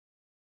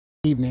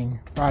Evening,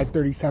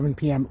 5:37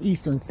 p.m.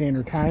 Eastern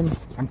Standard Time.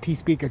 I'm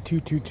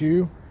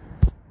T-Speaker222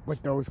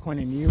 with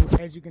Dogecoin and you.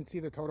 As you can see,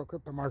 the total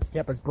crypto market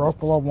cap is broke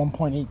below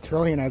 1.8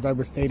 trillion. As I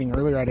was stating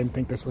earlier, I didn't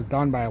think this was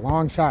done by a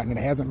long shot, and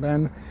it hasn't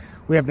been.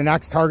 We have the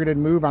next targeted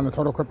move on the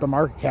total crypto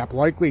market cap.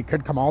 Likely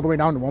could come all the way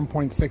down to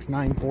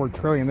 1.694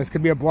 trillion. This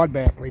could be a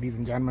bloodbath, ladies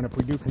and gentlemen, if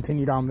we do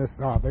continue down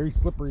this very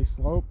slippery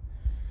slope.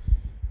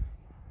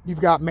 You've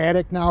got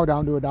Matic now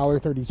down to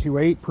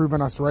 $1.328,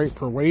 proving us right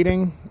for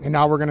waiting. And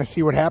now we're going to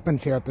see what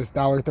happens here at this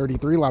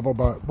 $1.33 level.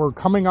 But we're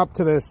coming up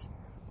to this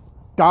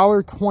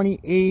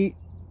 $1.28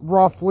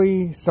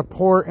 roughly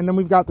support. And then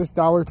we've got this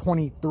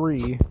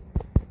 $1.23.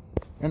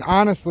 And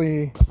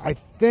honestly, I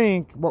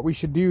think what we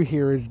should do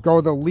here is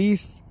go the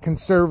least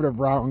conservative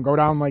route and go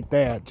down like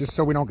that, just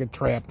so we don't get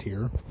trapped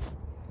here.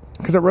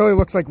 Because it really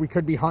looks like we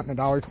could be hunting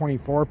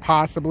 $1.24,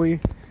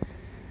 possibly.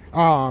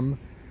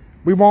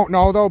 We won't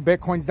know, though.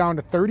 Bitcoin's down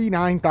to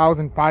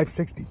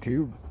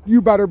 39,562.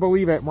 You better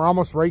believe it. We're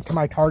almost right to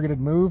my targeted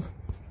move.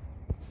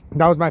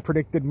 That was my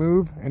predicted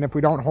move. And if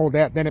we don't hold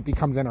that, then it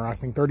becomes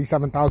interesting.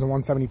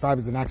 37,175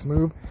 is the next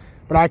move.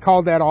 But I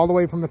called that all the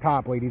way from the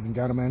top, ladies and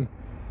gentlemen.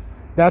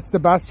 That's the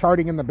best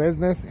charting in the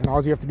business. And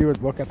all you have to do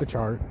is look at the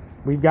chart.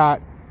 We've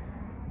got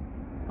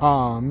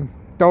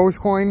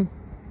Dogecoin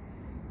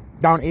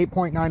down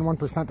 8.91% to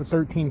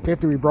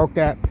 1350. We broke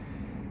that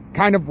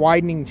kind of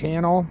widening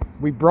channel.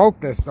 We broke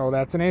this, though.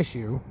 That's an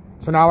issue.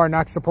 So now our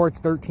next support's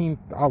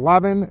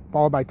 1311,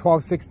 followed by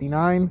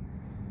 1269.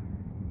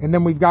 And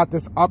then we've got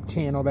this up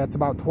channel that's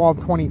about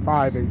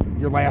 1225 is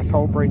your last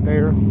hope right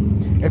there.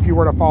 If you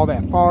were to fall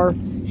that far.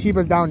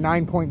 Shiba's down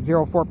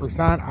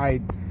 9.04%.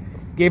 I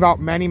gave out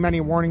many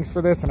warnings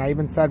for this, and I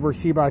even said where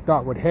Shiba I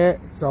thought would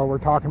hit. So we're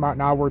talking about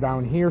now we're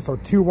down here. So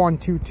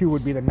 2122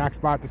 would be the next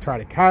spot to try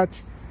to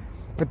catch.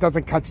 If it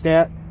doesn't catch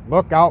that,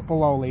 look out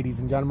below, ladies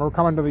and gentlemen. We're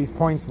coming to these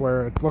points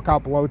where it's look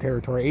out below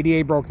territory.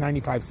 88 broke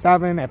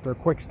 95.7 after a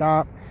quick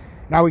stop.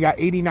 Now we got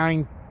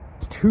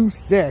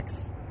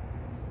 89.26.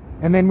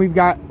 And then we've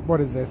got,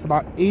 what is this?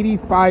 About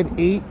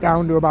 85.8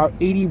 down to about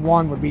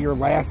 81 would be your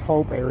last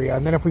hope area.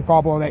 And then if we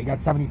fall below that, you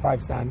got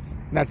 75 cents.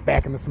 And that's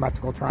back in the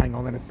symmetrical triangle,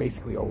 and then it's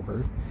basically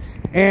over.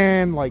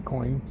 And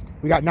Litecoin.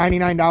 We got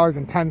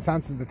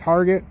 $99.10 as the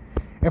target.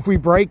 If we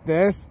break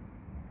this,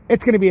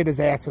 it's going to be a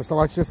disaster, so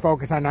let's just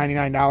focus on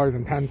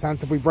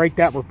 $99.10. If we break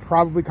that, we're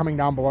probably coming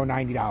down below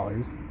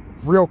 $90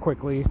 real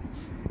quickly.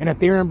 And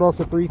Ethereum broke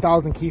the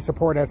 3,000 key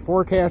support as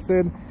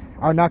forecasted.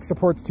 Our next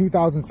support's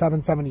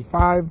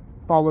 2,775,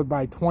 followed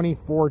by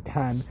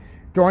 2,410.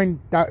 Join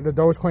the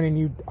Dogecoin and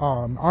You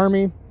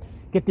army.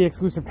 Get the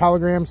exclusive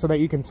Telegram so that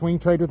you can swing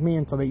trade with me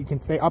and so that you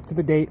can stay up to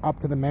the date, up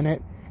to the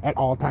minute at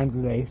all times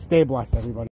of the day. Stay blessed, everybody.